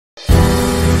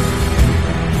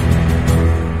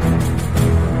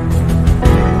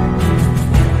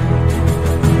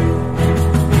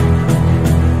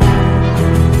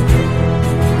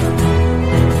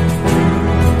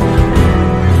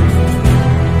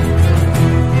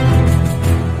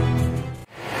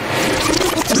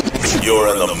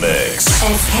the mix.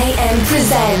 SKM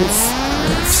presents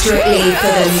Strictly for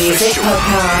the Music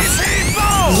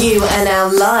Podcast. You are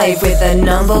now live with the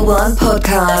 #1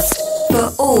 podcast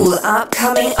for all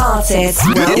upcoming artists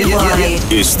worldwide.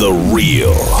 It's the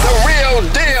real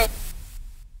deal.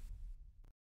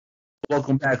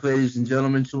 Welcome back, ladies and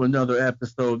gentlemen, to another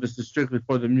episode. This is Strictly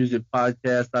for the Music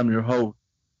Podcast. I'm your host,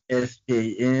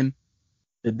 SKM.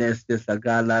 The next guest I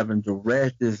got live and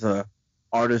direct is a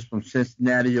artist from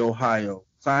Cincinnati, Ohio,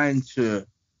 signed to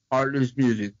Heartless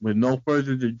Music. With no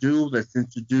further ado, let's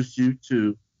introduce you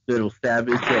to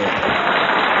Lil'SavageX. Hey,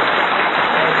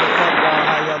 what's up, y'all?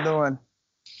 How y'all doing?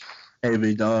 Hey,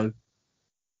 big dog.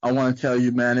 I want to tell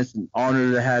you, man, it's an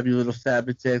honor to have you,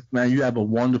 Lil'SavageX, man. You have a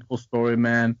wonderful story,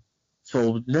 man.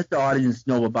 So let the audience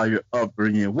know about your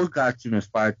upbringing. What got you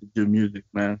inspired to do music,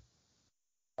 man?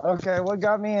 Okay, what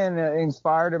got me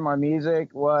inspired in my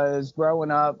music was growing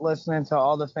up listening to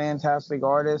all the fantastic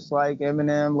artists like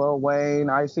Eminem, Lil Wayne,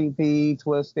 ICP,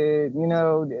 Twisted,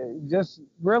 just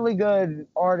really good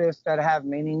artists that have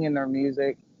meaning in their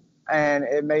music. And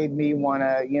it made me want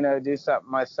to, do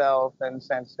something myself. And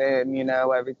since then,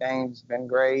 everything's been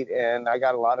great. And I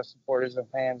got a lot of supporters and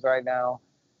fans right now.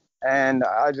 And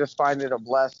I just find it a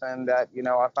blessing that,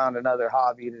 I found another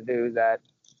hobby to do that,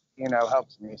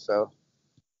 helps me. So.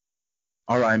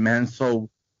 All right, man. So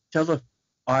tell the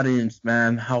audience,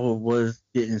 man, how it was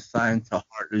getting signed to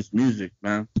Heartless Music,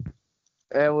 man.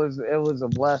 It was a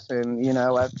blessing.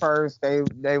 At first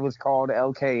they was called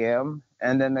LKM,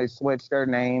 and then they switched their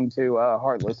name to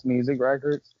Heartless Music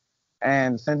Records.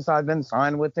 And since I've been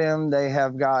signed with them, they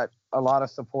have got a lot of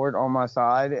support on my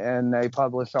side, and they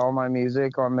publish all my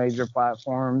music on major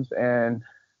platforms. And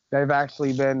they've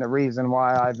actually been the reason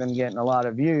why I've been getting a lot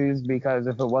of views, because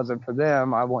if it wasn't for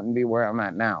them, I wouldn't be where I'm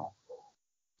at now.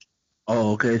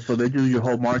 Oh, okay. So they do your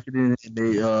whole marketing and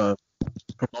they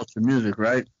promote your music,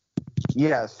 right?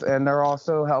 Yes, and they're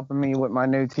also helping me with my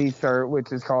new T-shirt,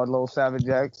 which is called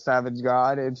Lil'SavageX, Savage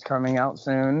God. It's coming out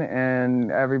soon,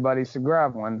 and everybody should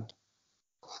grab one.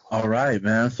 All right,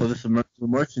 man. So this is a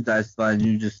merchandise line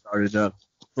you just started up.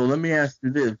 So let me ask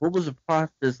you this. What was the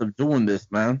process of doing this,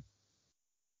 man?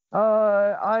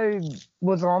 I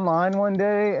was online one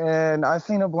day and I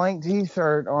seen a blank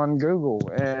T-shirt on Google,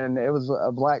 and it was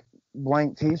a black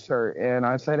blank T-shirt. And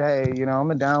I said, hey, I'm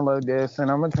gonna download this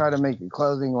and I'm gonna try to make a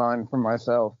clothing line for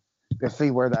myself to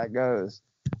see where that goes.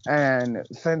 And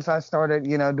since I started,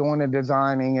 doing the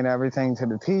designing and everything to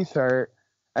the T-shirt,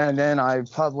 and then I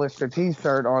published the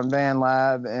T-shirt on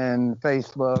BandLab and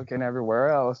Facebook and everywhere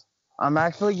else, I'm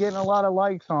actually getting a lot of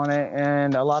likes on it,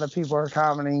 and a lot of people are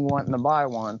commenting wanting to buy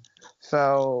one.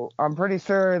 So I'm pretty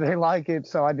sure they like it,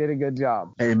 so I did a good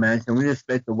job. Hey, man, can we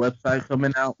expect the website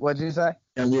coming out? What'd you say?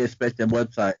 Can we expect the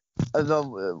website?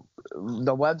 The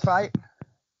website?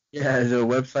 Yeah, there's a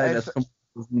website that's coming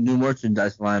with new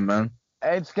merchandise line, man.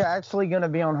 It's actually going to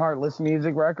be on Heartless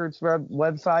Music Records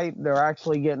website. They're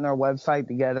actually getting their website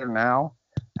together now,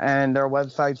 and their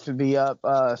website should be up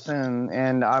soon,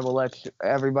 and I will let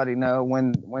everybody know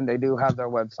when they do have their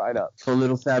website up. So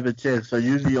Lil'SavageX, are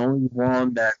you the only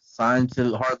one that's signed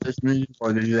to Heartless Music,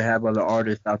 or do you have other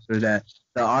artists out there that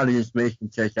the audience may can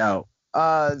check out?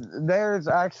 There's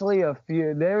actually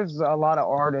there's a lot of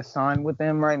artists signed with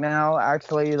them right now.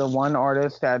 Actually, the one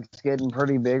artist that's getting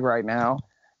pretty big right now,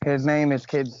 his name is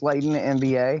Kid Slayton,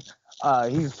 NBA.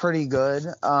 He's pretty good.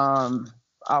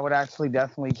 I would actually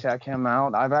definitely check him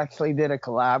out. I've actually did a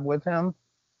collab with him,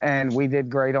 and we did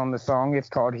great on the song. It's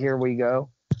called Here We Go.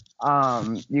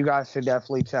 You guys should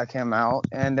definitely check him out.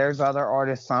 And there's other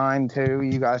artists signed too.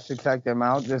 You guys should check them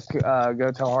out. Just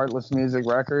go to Heartless Music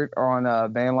Record on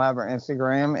BandLab or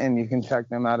Instagram, and you can check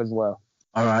them out as well.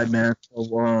 All right, man.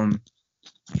 So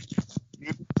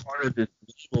you're part of this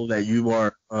label that you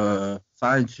are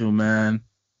signed to, man,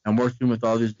 and working with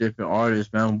all these different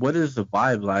artists, man. What is the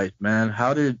vibe like, man?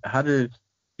 How did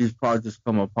these projects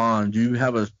come upon? Do you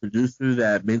have a producer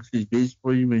that makes these beats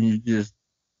for you and you just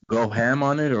go ham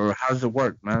on it, or how does it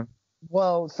work, man?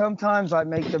 Well, sometimes I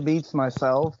make the beats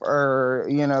myself, or,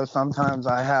 sometimes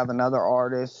I have another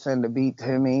artist send a beat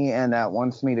to me and that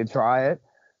wants me to try it.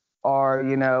 Or,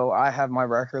 I have my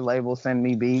record label send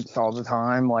me beats all the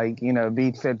time, like,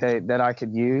 beats that I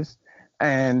could use.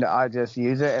 And I just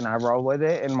use it and I roll with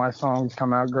it, and my songs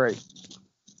come out great.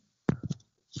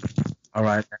 All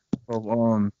right.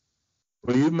 So,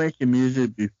 were you making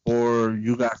music before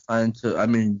you got signed to? I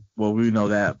mean, well, we know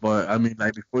that, but I mean,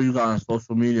 like before you got on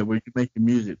social media, were you making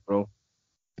music, bro?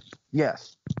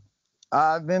 Yes.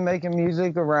 I've been making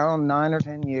music around 9 or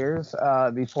 10 years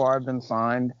before I've been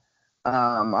signed.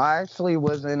 I actually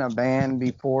was in a band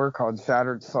before called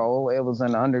Shattered Soul. It was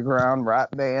an underground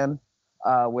rap band.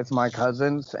 with my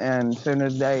cousins, and soon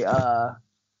as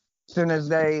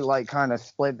they like kind of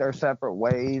split their separate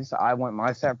ways, I went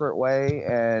my separate way,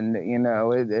 and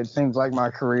it seems like my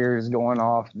career is going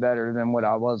off better than what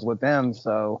I was with them.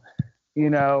 So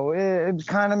it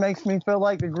kind of makes me feel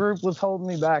like the group was holding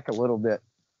me back a little bit.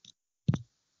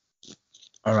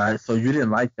 All right, so you didn't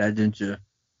like that, didn't you?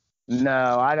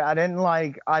 No, I didn't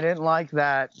like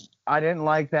that. I didn't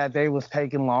like that they was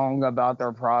taking long about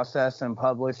their process and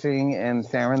publishing and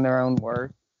sharing their own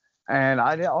work. And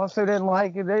also didn't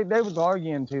like it. They was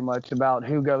arguing too much about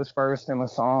who goes first in a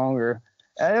song,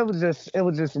 and it was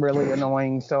just really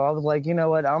annoying. So I was like, you know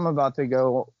what, I'm about to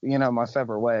go, my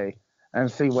separate way and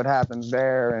see what happens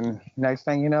there. And next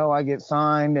thing you know, I get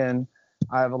signed, and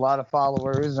I have a lot of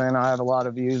followers, and I have a lot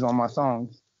of views on my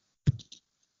songs.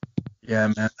 Yeah,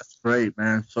 man, that's great,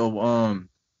 man. So,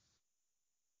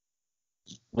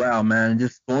 wow, man,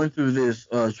 just going through this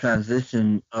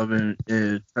transition of it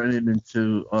turning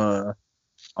into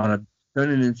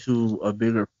turning into a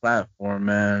bigger platform,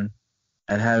 man,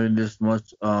 and having this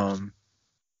much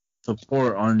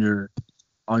support on your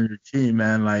team,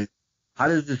 man. Like, how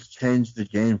does this change the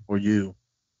game for you?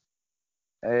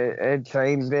 It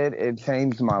changed it. It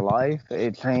changed my life.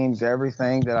 It changed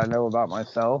everything that I know about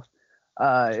myself.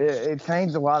 It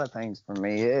changed a lot of things for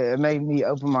me. It made me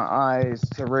open my eyes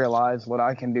to realize what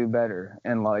I can do better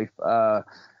in life.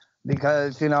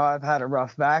 Because I've had a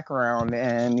rough background,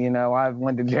 and I've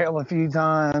went to jail a few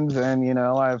times, and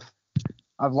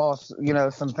I've lost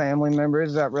some family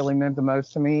members that really meant the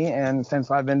most to me. And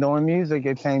since I've been doing music,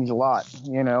 it changed a lot.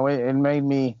 It made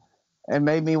me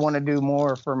want to do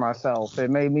more for myself. It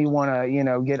made me want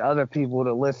to get other people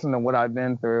to listen to what I've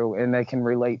been through, and they can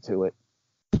relate to it.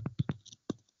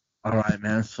 All right,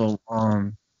 man. So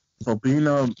being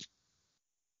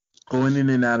going in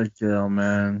and out of jail,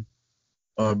 man,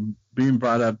 being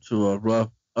brought up to a rough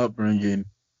upbringing,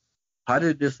 how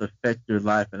did this affect your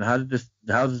life, and how does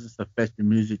this affect your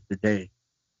music today?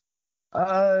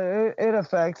 It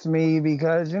affects me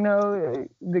because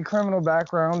the criminal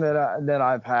background that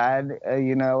I've had.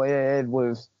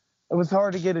 It was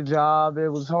hard to get a job. It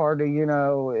was hard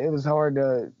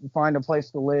to find a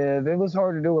place to live. It was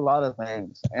hard to do a lot of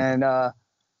things. And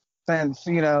since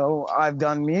I've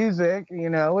done music,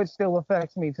 it still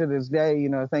affects me to this day.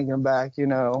 Thinking back,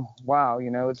 wow,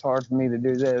 it's hard for me to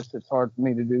do this. It's hard for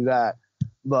me to do that.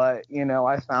 But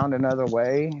I found another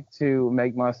way to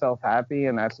make myself happy,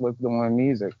 and that's with doing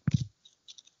music.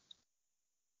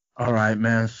 All right,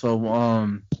 man. So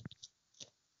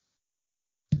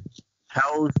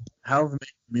how's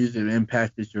music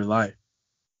impacted your life?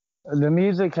 The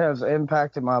music has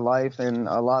impacted my life in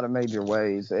a lot of major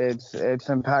ways. It's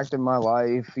impacted my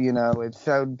life. It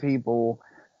showed people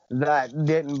that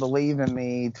didn't believe in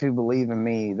me to believe in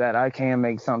me, that I can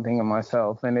make something of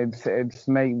myself, and it's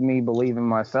made me believe in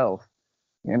myself.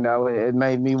 It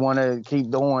made me want to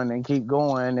keep doing and keep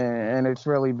going, and it's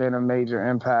really been a major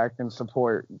impact and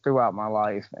support throughout my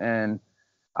life. And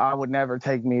I would never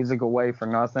take music away for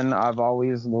nothing. I've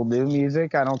always will do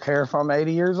music. I don't care if I'm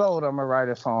 80 years old, I'm gonna write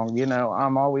a song.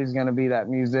 I'm always gonna be that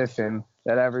musician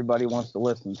that everybody wants to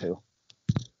listen to.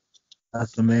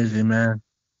 That's amazing, man.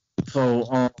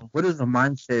 So, what is the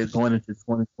mindset going into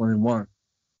 2021?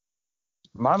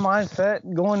 My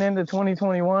mindset going into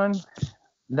 2021,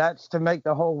 that's to make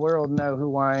the whole world know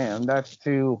who I am. That's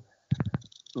to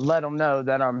let them know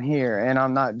that I'm here, and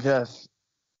I'm not just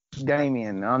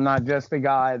Damien. I'm not just the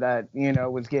guy that,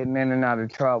 was getting in and out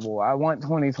of trouble. I want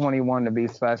 2021 to be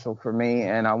special for me,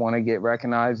 and I want to get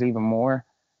recognized even more.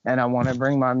 And I want to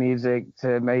bring my music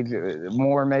to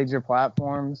more major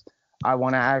platforms. I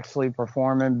want to actually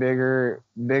perform in bigger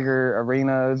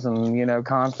arenas and,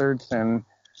 concerts. And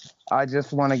I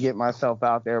just want to get myself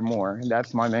out there more.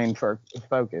 That's my main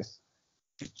focus.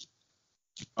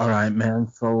 All right, man.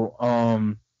 So,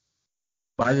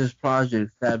 by this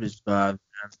project, Savage God,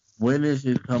 when is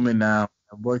it coming out,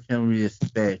 and what can we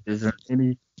expect? Is there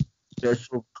any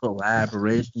special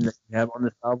collaboration that you have on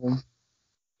this album?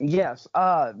 Yes,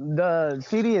 the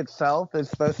CD itself is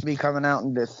supposed to be coming out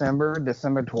in December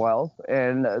 12th,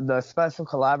 and the special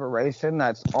collaboration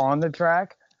that's on the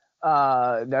track,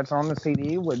 that's on the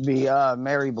CD would be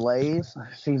Mary Blaze.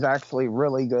 She's actually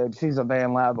really good. She's a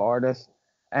BandLab artist,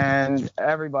 and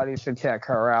everybody should check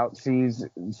her out. She's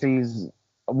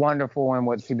wonderful in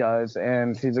what she does,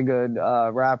 and she's a good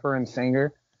rapper and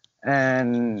singer,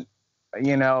 and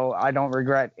I don't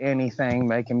regret anything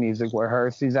making music with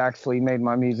her. She's actually made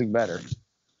my music better.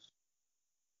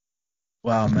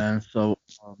 Wow, man. So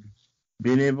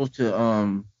being able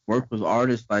to work with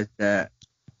artists like that,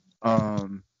 how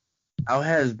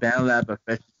has BandLab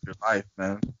affected your life,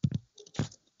 man?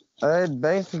 It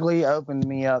basically opened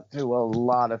me up to a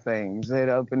lot of things. It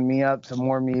opened me up to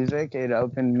more music. It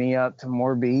opened me up to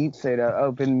more beats. It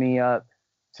opened me up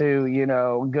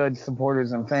to, good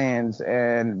supporters and fans.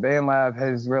 And BandLab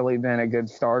has really been a good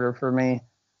starter for me.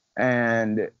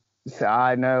 And so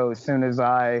I know as soon as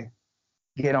I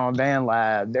get on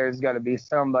BandLab, there's going to be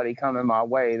somebody coming my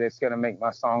way that's going to make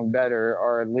my song better,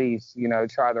 or at least,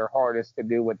 try their hardest to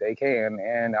do what they can.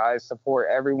 And I support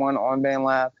everyone on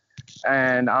BandLab,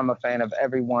 and I'm a fan of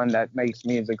everyone that makes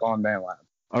music on BandLab.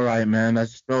 All right, man,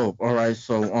 that's dope. All right,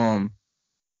 so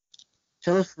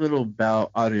tell us a little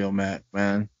about Audiomack,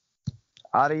 man.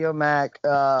 Audiomack,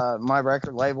 my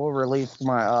record label released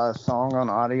my song on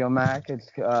Audiomack. It's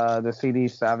the CD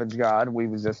Savage God. We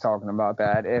was just talking about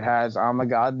that. It has I'm a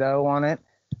God Though on it.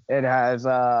 It has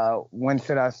When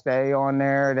Should I Stay on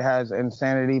there. It has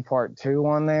Insanity Part 2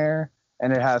 on there.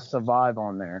 And it has Survive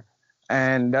on there.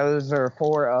 And those are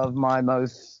 4 of my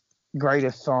most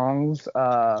greatest songs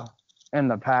in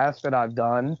the past that I've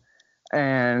done.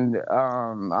 And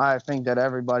I think that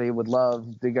everybody would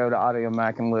love to go to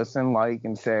Audiomack and listen, like,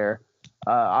 and share.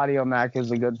 Audiomack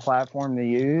is a good platform to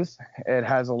use. It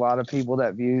has a lot of people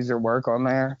that views their work on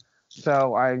there.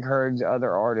 So I encourage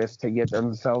other artists to get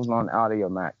themselves on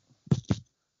Audiomack.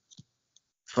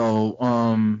 So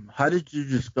how did you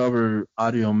discover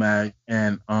Audiomack,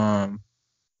 and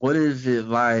what is it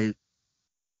like?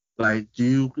 Like, do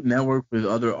you network with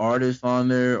other artists on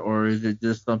there, or is it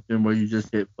just something where you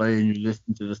just hit play and you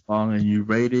listen to the song and you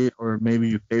rate it, or maybe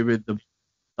you favorite the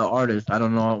artist? I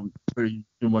don't know pretty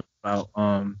too much about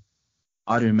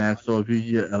Audiomack, so if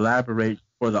you elaborate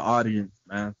for the audience,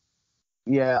 man.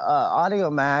 Yeah,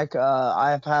 Audiomack,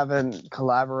 I haven't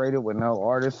collaborated with no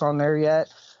artists on there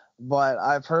yet, but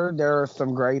I've heard there are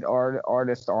some great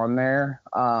artists on there,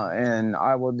 and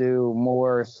I will do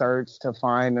more search to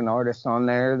find an artist on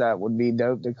there that would be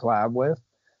dope to collab with.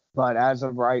 But as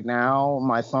of right now,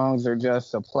 my songs are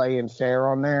just a play and share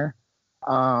on there.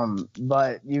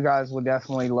 But you guys will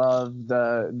definitely love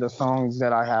the songs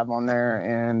that I have on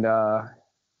there, and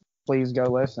please go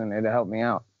listen. It'll help me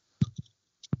out.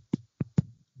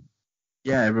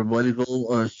 Yeah, everybody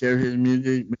go share his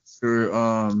music. Make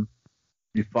sure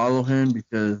you follow him,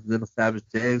 because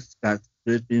lilsavagex got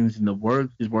good things in the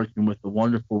works. He's working with a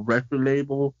wonderful record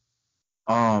label.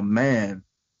 Man.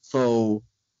 So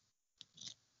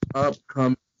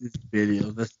upcoming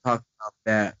videos. Let's talk about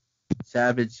that.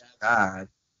 Savage God.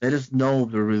 Let us know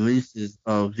the releases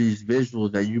of these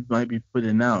visuals that you might be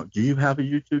putting out. Do you have a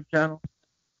YouTube channel?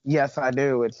 Yes, I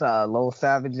do. It's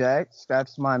lilsavagex.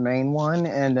 That's my main one.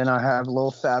 And then I have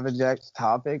lilsavagex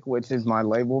Topic, which is my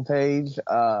label page.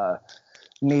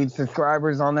 Need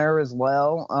subscribers on there as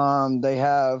well. They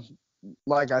have,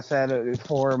 like I said,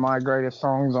 4 of my greatest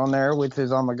songs on there, which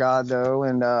is I'm a God Though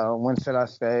and When Should I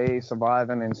Stay,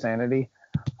 Survive, and Insanity.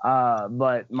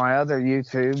 But my other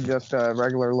YouTube, just a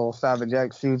regular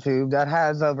lilsavagex YouTube, that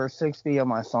has over 60 of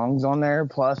my songs on there,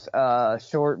 plus a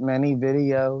short mini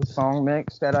video song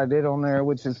mix that I did on there,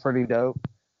 which is pretty dope.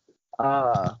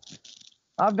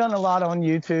 I've done a lot on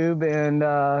YouTube, and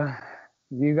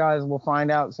you guys will find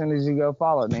out as soon as you go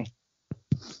follow me.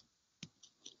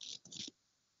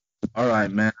 All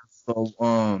right, man. So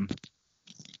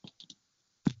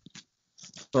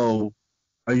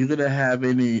are you gonna have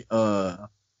any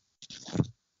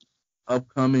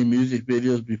upcoming music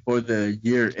videos before the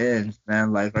year ends,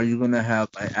 man? Like, are you gonna have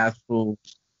like actual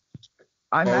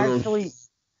videos,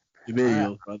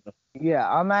 brother? Yeah,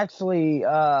 I'm actually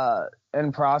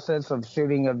in process of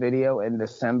shooting a video in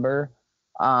December.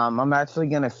 I'm actually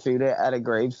gonna shoot it at a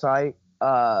gravesite.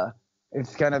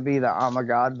 It's gonna be the I'm a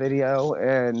God video,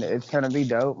 and it's gonna be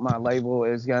dope. My label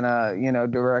is gonna,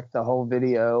 direct the whole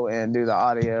video and do the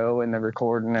audio and the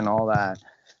recording and all that.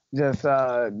 Just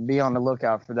be on the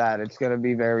lookout for that. It's gonna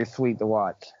be very sweet to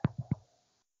watch.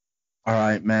 All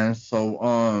right, man. So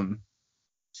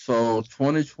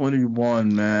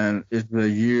 2021, man, is the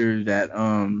year that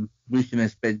we can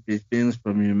expect big things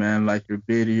from you, man. Like your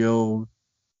videos,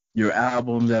 your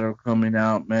albums that are coming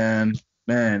out, man.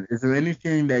 Man, is there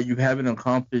anything that you haven't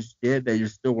accomplished yet that you're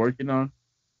still working on?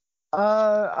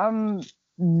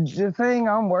 The thing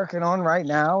I'm working on right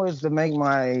now is to make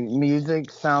my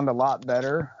music sound a lot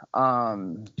better.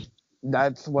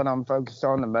 That's what I'm focused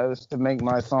on the most, to make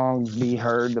my songs be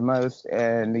heard the most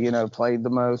and, played the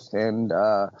most. And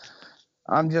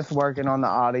I'm just working on the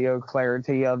audio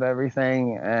clarity of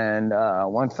everything. And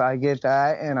once I get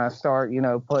that and I start,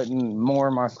 putting more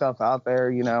of my stuff out there,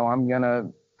 I'm going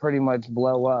to pretty much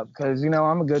blow up, because,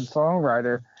 I'm a good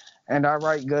songwriter and I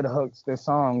write good hooks to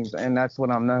songs, and that's what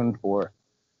I'm known for.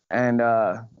 And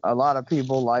a lot of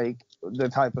people like the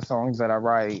type of songs that I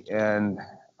write, and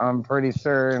I'm pretty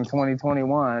sure in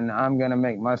 2021 I'm gonna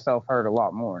make myself heard a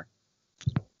lot more.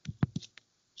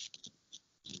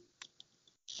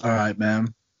 All right,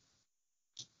 man.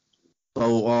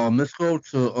 So let's go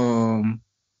to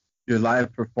your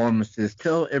live performances.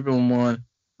 Tell everyone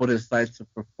what it's like to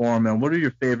perform, and what are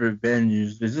your favorite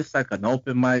venues? Is this like an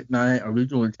open mic night? Are we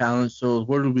doing talent shows?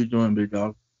 What are we doing, big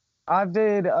dog? I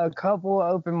did a couple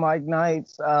open mic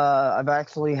nights. I've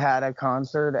actually had a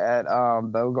concert at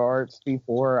Bogart's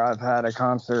before. I've had a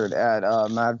concert at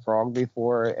Mad Frog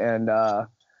before, and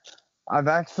I've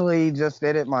actually just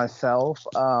did it myself.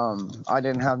 I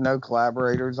didn't have no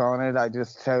collaborators on it. I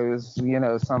just chose,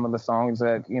 some of the songs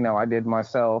that, I did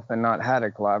myself and not had a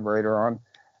collaborator on.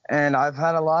 And I've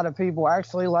had a lot of people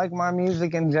actually like my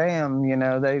music and jam.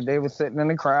 They were sitting in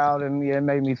the crowd, and it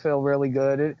made me feel really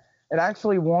good. It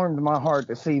actually warmed my heart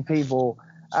to see people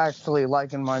actually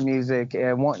liking my music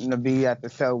and wanting to be at the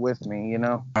show with me,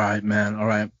 All right, man. All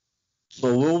right.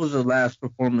 So what was the last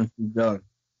performance you done?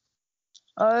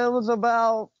 It was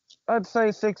about, I'd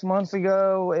say 6 months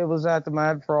ago. It was at the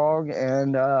Mad Frog,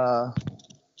 and I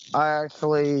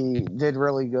actually did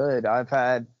really good. I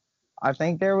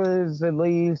think there was at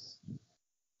least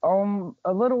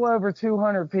a little over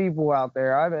 200 people out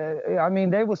there. I mean,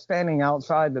 they were standing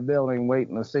outside the building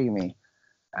waiting to see me.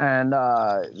 And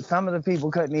some of the people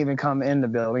couldn't even come in the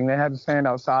building. They had to stand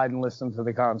outside and listen to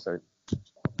the concert.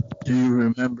 Do you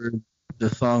remember the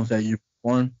songs that you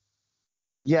performed?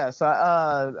 Yes,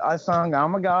 I sung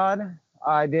I'm a God.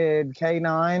 I did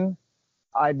K9.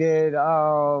 I did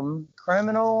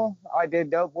Criminal. I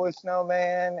did Dope Boy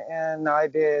Snowman. And I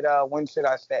did When Should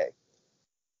I Stay?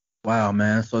 Wow,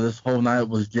 man. So this whole night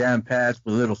was jam-packed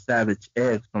with Lil Savage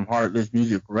X from Heartless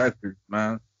Music Records,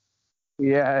 man.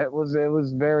 Yeah, it was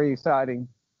very exciting.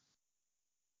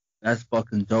 That's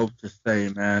fucking dope to say,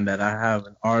 man, that I have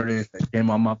an artist that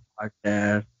came on my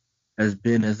podcast has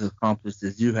been as accomplished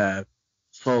as you have.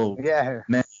 So, yeah,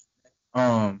 man,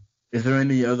 is there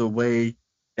any other way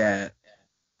that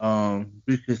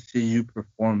we could see you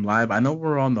perform live? I know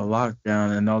we're on the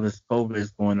lockdown and all this COVID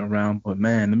is going around, but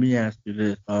man, let me ask you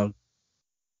this,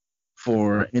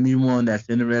 for anyone that's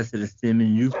interested in seeing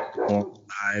you perform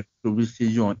live, could we see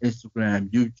you on Instagram,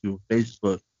 YouTube,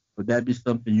 Facebook? Would that be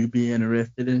something you'd be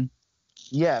interested in?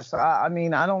 Yes, I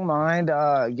mean, I don't mind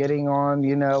getting on,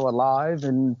 live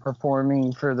and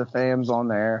performing for the fans on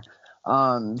there.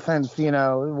 Since,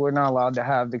 we're not allowed to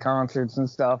have the concerts and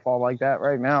stuff all like that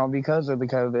right now because of the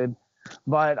COVID.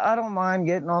 But I don't mind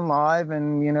getting on live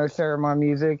and, sharing my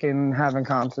music and having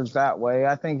concerts that way.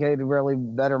 I think it'd really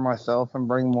better myself and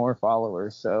bring more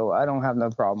followers. So I don't have no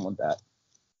problem with that.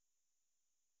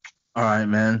 All right,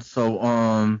 man. So,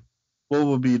 what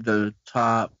would be the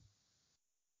top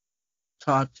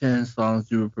 10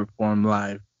 songs you would perform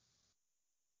live?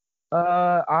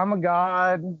 I'm a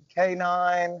God,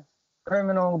 K9,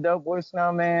 Criminal, Dope Boy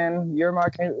Snowman, You're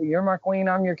my queen,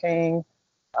 I'm your king,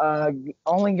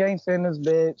 Only Gangsta in this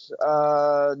bitch,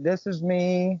 This Is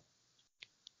Me.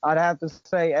 I'd have to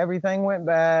say Everything Went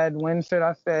Bad, When Should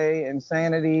I Stay,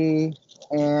 Insanity,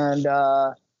 and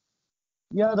the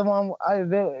other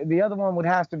one would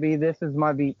have to be This Is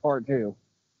My Beat Part 2.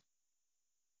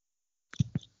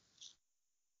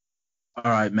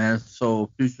 All right, man. So,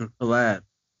 future collab.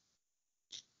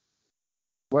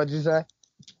 What'd you say?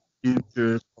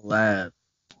 Future collab.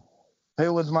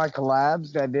 Who was my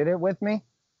collabs that did it with me?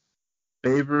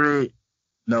 Favorite?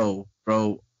 No,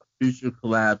 bro. Future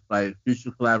collab, like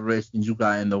future collaborations you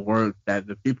got in the works that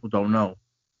the people don't know.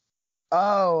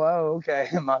 Oh, okay.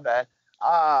 My bad.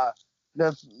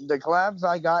 The collabs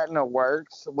I got in the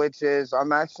works, which is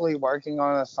I'm actually working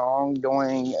on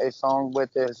doing a song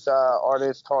with this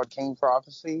artist called King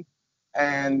Prophecy,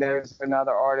 and there's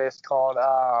another artist called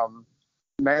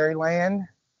Maryland,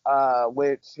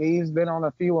 which he's been on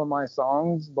a few of my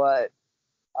songs, but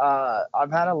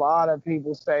I've had a lot of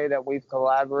people say that we've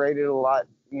collaborated a lot,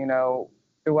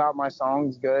 throughout my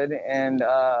songs good, and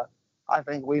I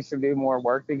think we should do more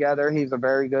work together. He's a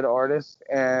very good artist,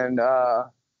 and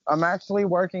I'm actually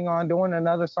working on doing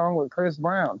another song with Chris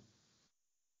Brown.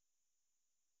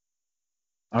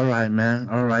 All right, man.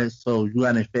 All right. So you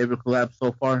got any favorite collabs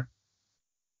so far?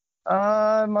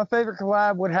 My favorite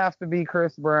collab would have to be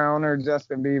Chris Brown or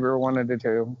Justin Bieber, one of the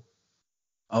two.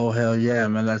 Oh, hell yeah,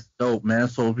 man. That's dope, man.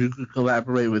 So if you could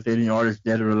collaborate with any artist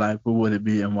dead or alive, who would it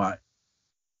be and why?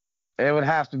 It would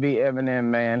have to be Eminem,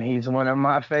 man. He's one of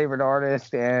my favorite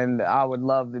artists, and I would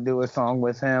love to do a song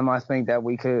with him. I think that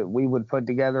we would put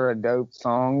together a dope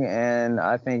song, and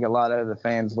I think a lot of the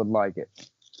fans would like it.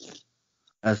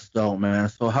 That's dope, man.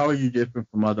 So how are you different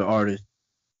from other artists?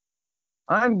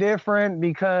 I'm different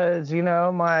because,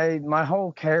 my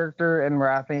whole character in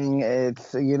rapping,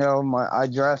 it's, I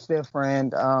dress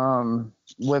different.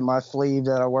 With my sleeve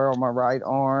that I wear on my right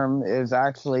arm is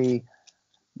actually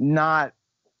not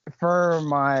for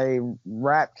my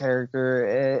rap character.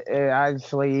 It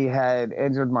actually had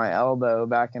injured my elbow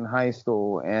back in high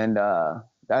school, and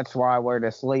that's why I wear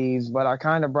the sleeves. But I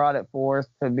kind of brought it forth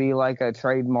to be like a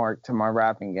trademark to my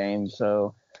rapping game.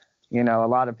 So, a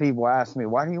lot of people ask me,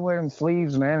 why do you wear them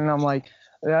sleeves, man? And I'm like,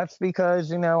 that's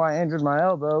because, I injured my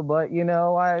elbow, but,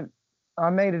 I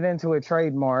made it into a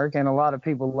trademark, and a lot of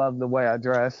people love the way I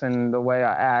dress and the way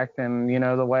I act and,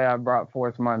 the way I brought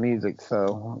forth my music.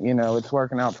 So, it's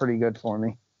working out pretty good for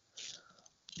me.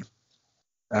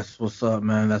 That's what's up,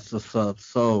 man. That's what's up.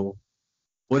 So,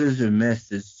 what is your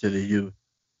message to the youth?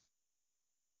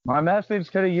 My message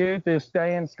to the youth is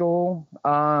stay in school.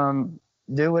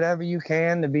 Do whatever you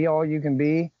can to be all you can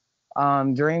be.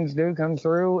 Dreams do come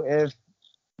true. If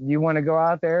you want to go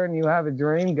out there and you have a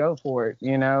dream, go for it.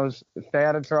 Stay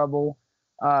out of trouble.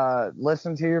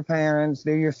 Listen to your parents,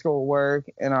 do your schoolwork,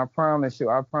 and I promise you,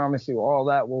 all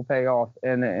that will pay off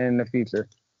in the future.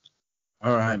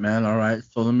 All right, man. All right.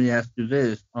 So let me ask you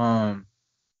this: who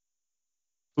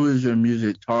is your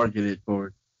music targeted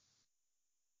towards?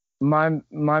 My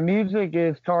music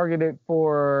is targeted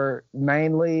for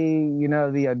mainly,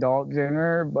 the adult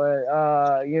genre, but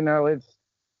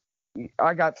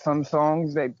I got some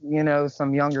songs that,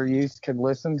 some younger youths could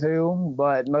listen to,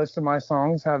 but most of my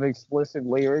songs have explicit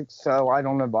lyrics, so I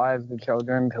don't advise the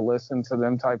children to listen to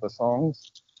them type of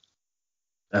songs.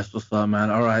 That's what's up, man.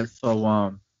 All right, so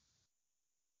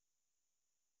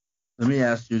let me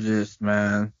ask you this,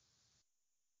 man.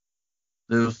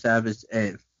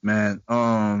 Lil'SavageX, man.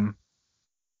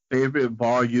 Favorite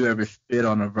bar you ever spit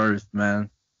on a verse, man?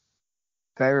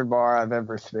 Favorite bar I've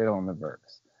ever spit on the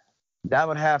verse. That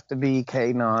would have to be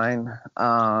K9.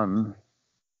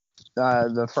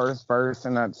 The first verse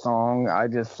in that song, I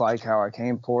just like how I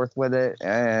came forth with it,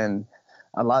 and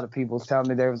a lot of people tell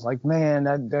me, they was like, man,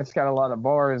 that's got a lot of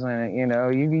bars in it.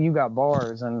 You got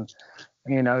bars, and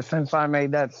since I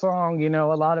made that song,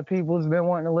 a lot of people's been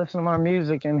wanting to listen to my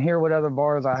music and hear what other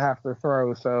bars I have to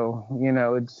throw. So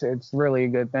it's really a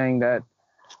good thing that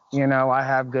I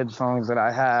have good songs that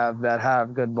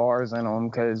have good bars in them,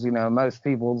 because most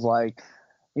people's like,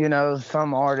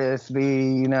 some artists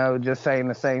be, just saying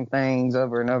the same things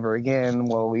over and over again.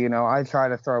 Well, I try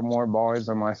to throw more bars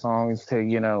in my songs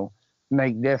to,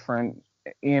 make different,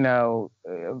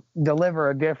 deliver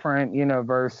a different,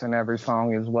 verse in every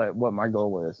song is what my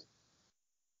goal is.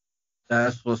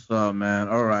 That's what's up, man.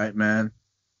 All right, man.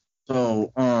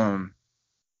 So,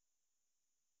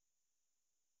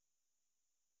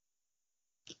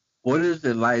 what is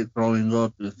it like growing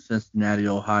up in Cincinnati,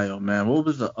 Ohio, man? What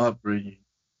was the upbringing?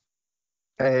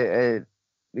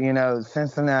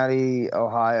 Cincinnati,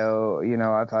 Ohio,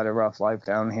 I've had a rough life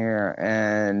down here,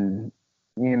 and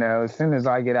as soon as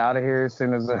I get out of here, as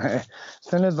soon as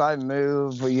I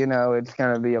move, it's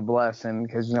gonna be a blessing,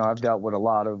 because I've dealt with a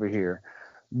lot over here.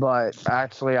 But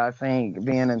actually, I think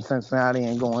being in Cincinnati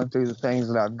and going through the things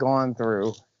that I've gone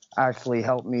through actually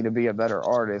helped me to be a better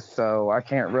artist. So I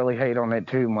can't really hate on it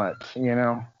too much.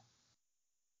 All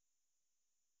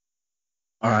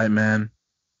right, man.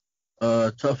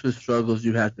 Toughest struggles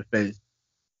you had to face?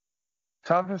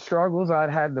 Toughest struggles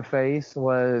I'd had to face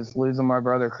was losing my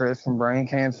brother Chris from brain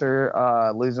cancer,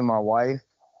 losing my wife.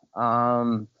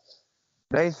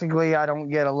 Basically, I don't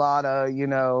get a lot of,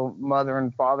 mother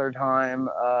and father time.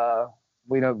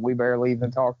 We barely even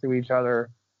talk to each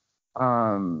other.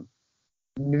 I've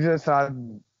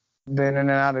been in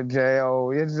and out of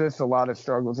jail. It's just a lot of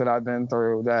struggles that I've been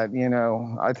through that,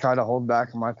 I try to hold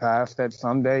back in my past, that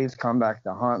some days come back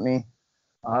to haunt me.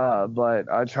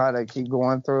 But I try to keep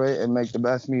going through it and make the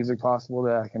best music possible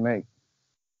that I can make.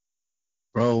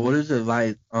 Bro, what is it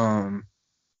like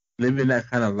living that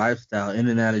kind of lifestyle, in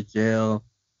and out of jail?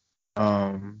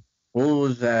 What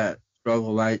was that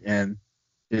struggle like, and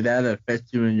did that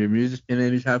affect you in your music in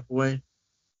any type of way?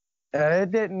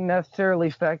 It didn't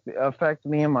necessarily affect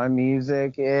me in my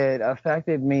music. It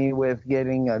affected me with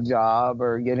getting a job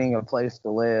or getting a place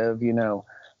to live.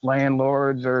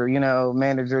 Landlords or,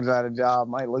 managers at a job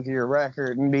might look at your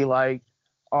record and be like,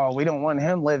 oh, we don't want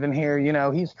him living here.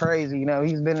 He's crazy.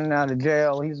 He's been in and out of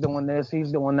jail. He's doing this.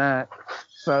 He's doing that.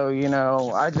 So,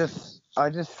 I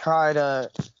just try to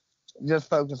just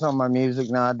focus on my music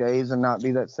nowadays and not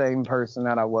be that same person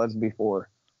that I was before.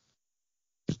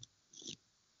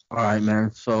 All right,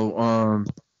 man. So,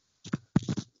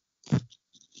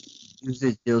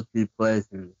 music guilty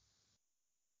pleasure.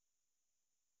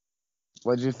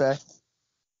 What'd you say?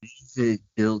 Music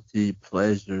guilty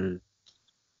pleasures.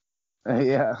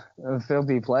 Yeah, a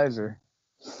filthy pleasure.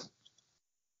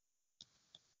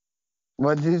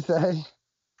 What'd you say?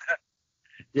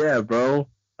 Yeah, bro.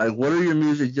 Like, what are your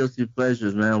music guilty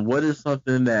pleasures, man? What is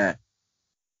something that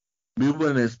we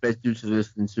wouldn't expect you to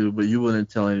listen to, but you wouldn't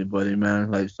tell anybody,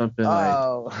 man? Like something like,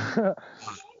 Oh,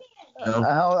 you know?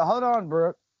 hold on,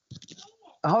 Brooke.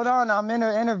 Hold on, I'm in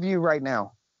an interview right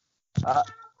now. Uh,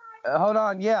 hold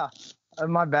on, yeah.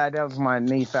 My bad, that was my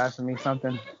niece asking me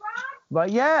something.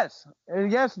 But yes,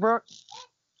 Brooke.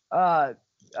 Uh,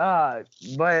 uh,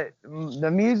 but the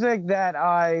music that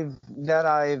I've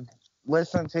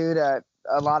listened to that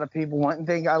a lot of people wouldn't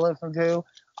think I listen to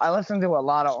a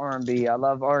lot of R&B. I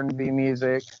love R&B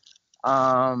music.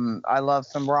 I love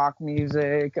some rock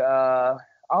music. I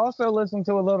also listen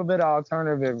to a little bit of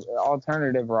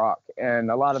alternative rock,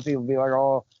 and a lot of people be like,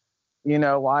 "Oh,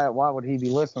 why would he be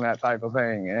listening to that type of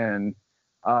thing?" And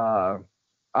uh,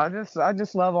 I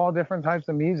just love all different types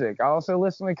of music. I also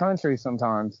listen to country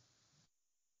sometimes.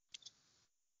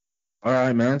 All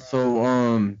right, man. So,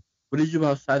 what did you do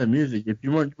outside of music? If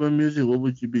you weren't doing music, what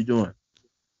would you be doing?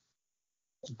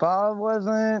 If I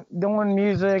wasn't doing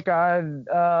music, I'd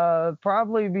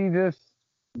probably be just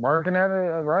working at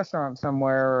a restaurant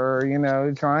somewhere,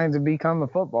 or trying to become a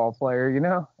football player.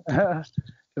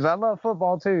 Because I love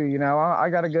football too. I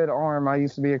got a good arm. I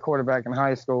used to be a quarterback in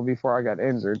high school before I got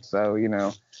injured. So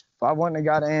if I wouldn't have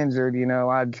got injured,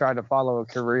 I'd try to follow a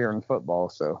career in football.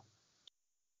 So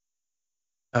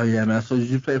Oh yeah, man. So did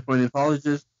you play for any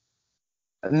colleges?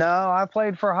 no, I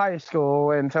played for high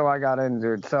school until I got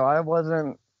injured. So I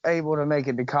wasn't able to make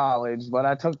it to college, but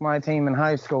I took my team in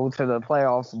high school to the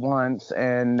playoffs once,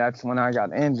 and that's when I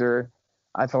got injured.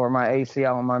 I tore my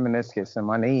ACL and my meniscus in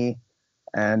my knee,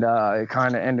 and it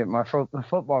kind of ended my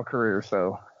football career.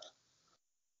 So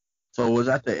So was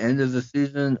that the end of the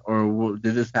season, or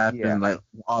did this yeah, happen like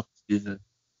off season?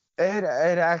 it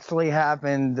actually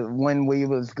happened when we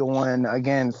was going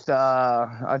against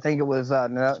I think it was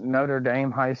Notre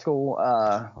Dame High School.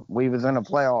 We was in the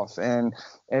playoffs, and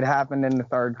it happened in the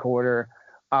third quarter.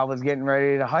 I was getting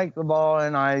ready to hike the ball,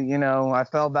 and I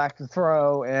fell back to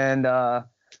throw, and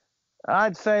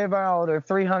I'd say about a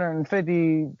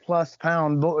 350 plus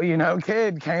pound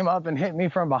kid came up and hit me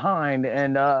from behind,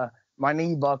 and my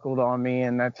knee buckled on me,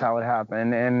 and that's how it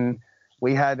happened. And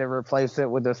we had to replace it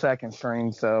with the second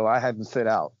string, so I had to sit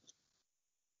out.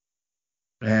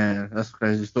 Man, that's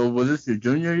crazy. So was this your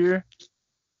junior year?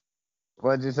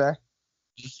 What'd you say?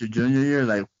 Just your junior year?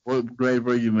 Like what grade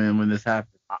were you in when this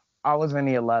happened? I was in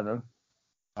the 11th.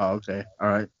 Oh, okay. All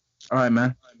right,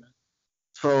 man.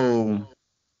 So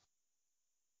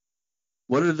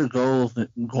what are the goals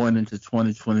going into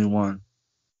 2021?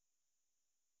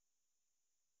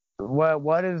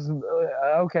 What is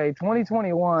okay?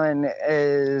 2021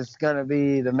 is gonna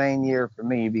be the main year for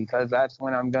me because that's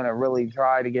when I'm gonna really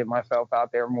try to get myself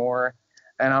out there more,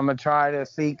 and I'm gonna try to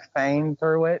seek fame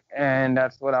through it, and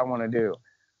that's what I want to do.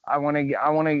 I want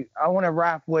to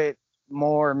rap with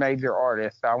more major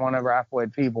artists. I want to rap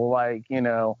with people like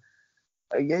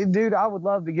dude. I would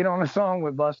love to get on a song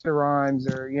with Busta Rhymes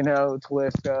or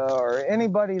Twista or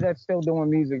anybody that's still doing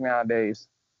music nowadays.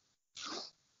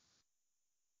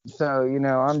 So,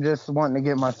 I'm just wanting to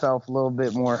get myself a little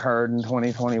bit more heard in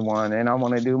 2021, and I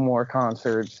want to do more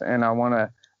concerts, and I want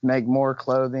to make more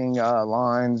clothing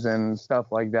lines and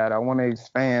stuff like that. I want to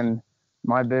expand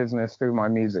my business through my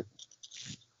music.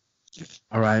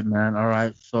 All right, man. All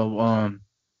right. So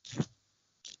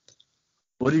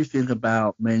what do you think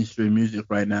about mainstream music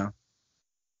right now?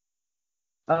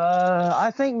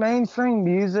 I think mainstream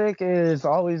music is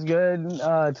always good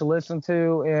to listen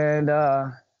to,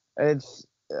 and it's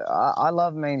I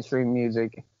love mainstream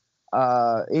music.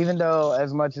 Even though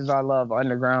as much as I love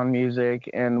underground music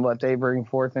and what they bring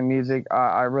forth in music,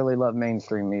 I really love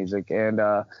mainstream music, and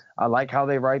I like how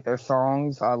they write their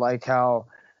songs. I like how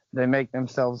they make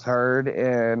themselves heard,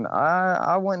 and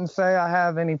I wouldn't say I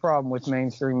have any problem with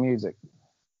mainstream music.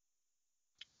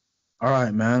 All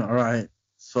right, man. All right.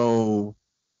 So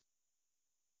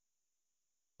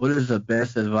what is the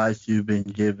best advice you've been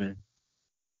given?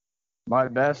 My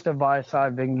best advice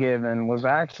I've been given was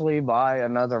actually by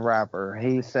another rapper.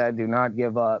 He said, "Do not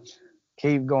give up.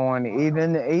 Keep going.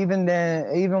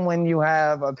 Even when you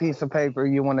have a piece of paper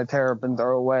you want to tear up and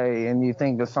throw away, and you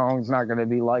think the song's not going to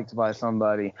be liked by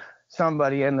somebody,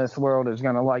 somebody in this world is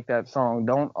going to like that song.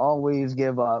 Don't always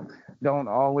give up. Don't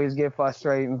always get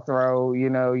frustrated and throw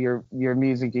your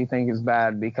music you think is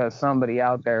bad because somebody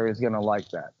out there is going to like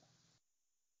that."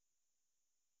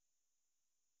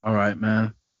 All right,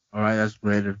 man. All right, that's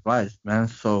great advice, man.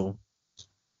 So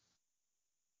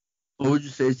What would you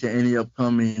say to any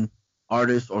upcoming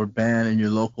artist or band in your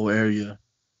local area?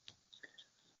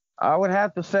 I would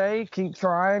have to say keep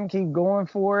trying, keep going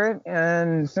for it,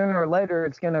 and sooner or later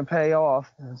it's going to pay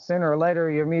off. Sooner or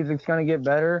later your music's going to get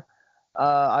better.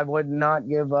 I would not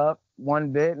give up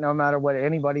one bit, no matter what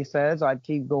anybody says. I'd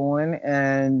keep going,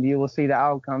 and you will see the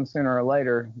outcome sooner or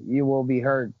later. You will be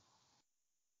heard.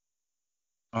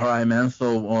 All right, man.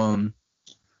 So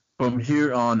from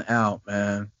here on out,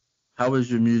 man, how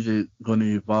is your music going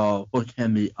to evolve? What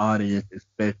can the audience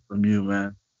expect from you,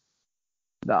 man?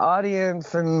 The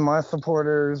audience and my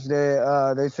supporters,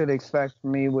 they should expect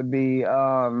from me would be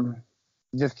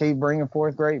just keep bringing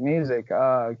forth great music,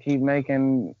 keep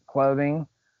making clothing,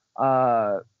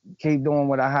 keep doing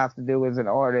what I have to do as an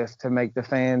artist to make the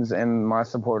fans and my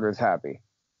supporters happy.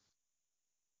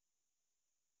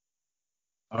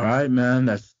 All right, man.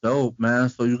 That's dope, man.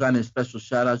 So you got any special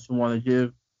shout outs you want to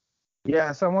give?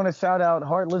 Yes, I want to shout out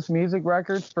Heartless Music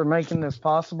Records for making this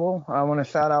possible. I want to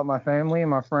shout out my family,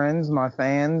 my friends, my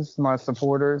fans, my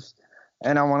supporters,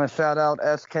 and I want to shout out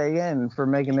SKN for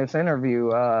making this interview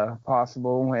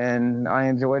possible. And I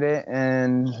enjoyed it,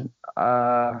 and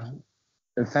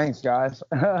thanks, guys.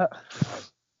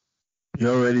 You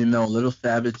already know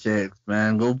Lil'SavageX,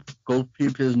 man. Go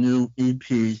peep his new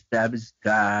EP, Savage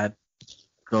God.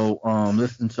 Go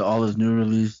listen to all his new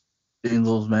release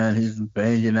singles, man. He's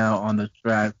banging out on the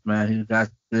tracks, man. He's got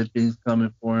good things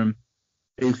coming for him.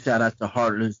 Big shout out to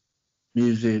Heartless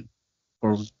Music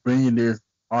for bringing this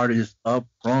artist up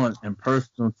front and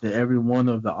personal to every one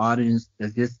of the audience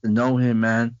that gets to know him,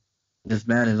 man. This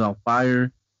man is on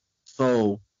fire.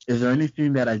 So, is there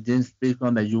anything that I didn't speak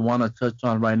on that you want to touch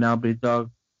on right now, Big Dog?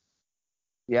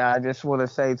 Yeah, I just want to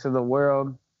say to the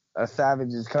world, a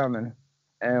savage is coming.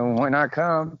 And when I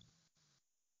come,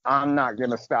 I'm not going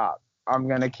to stop. I'm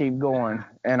going to keep going,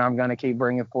 and I'm going to keep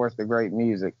bringing forth the great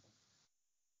music.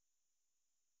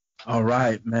 All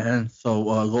right, man. So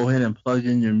go ahead and plug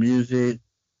in your music.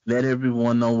 Let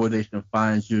everyone know where they can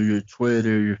find you, your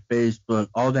Twitter, your Facebook,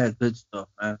 all that good stuff,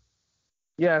 man.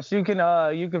 Yes, you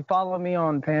can follow me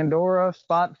on Pandora,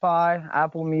 Spotify,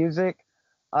 Apple Music,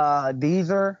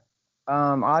 Deezer,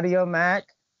 Audio Mac,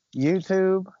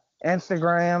 YouTube,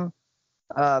 Instagram,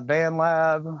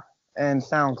 BandLab, and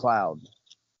SoundCloud.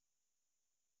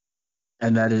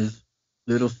 And that is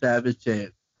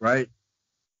Lil'SavageX, right?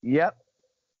 Yep.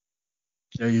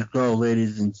 There you go,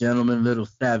 ladies and gentlemen.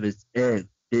 Lil'SavageX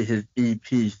did his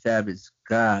EP, Savage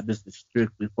God. This is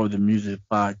strictly for the music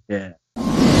podcast.